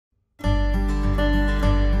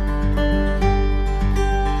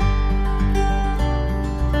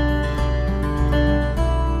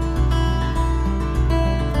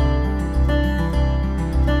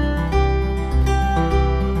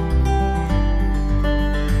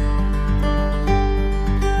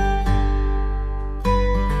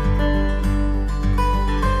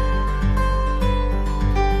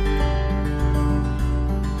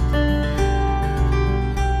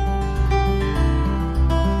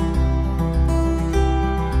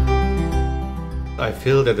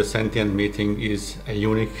feel that the Sentient meeting is a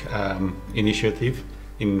unique initiative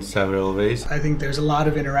in several ways. I think there's a lot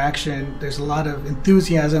of interaction, there's a lot of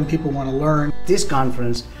enthusiasm, people want to learn. This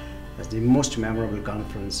conference is the most memorable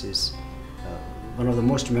conference, one of the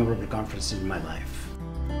most memorable conferences in my life.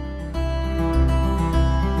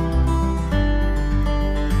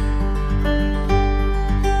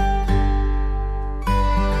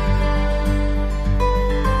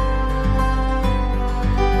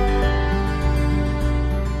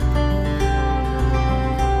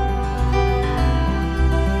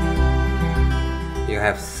 You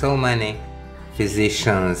have so many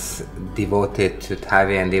physicians devoted to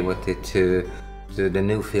TAVI and devoted to the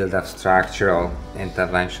new field of structural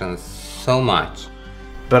interventions so much.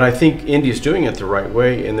 But I think India's doing it the right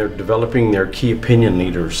way, and they're developing their key opinion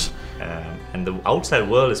leaders. And the outside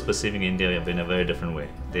world is perceiving India in a very different way.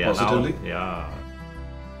 They are Positively? now, yeah.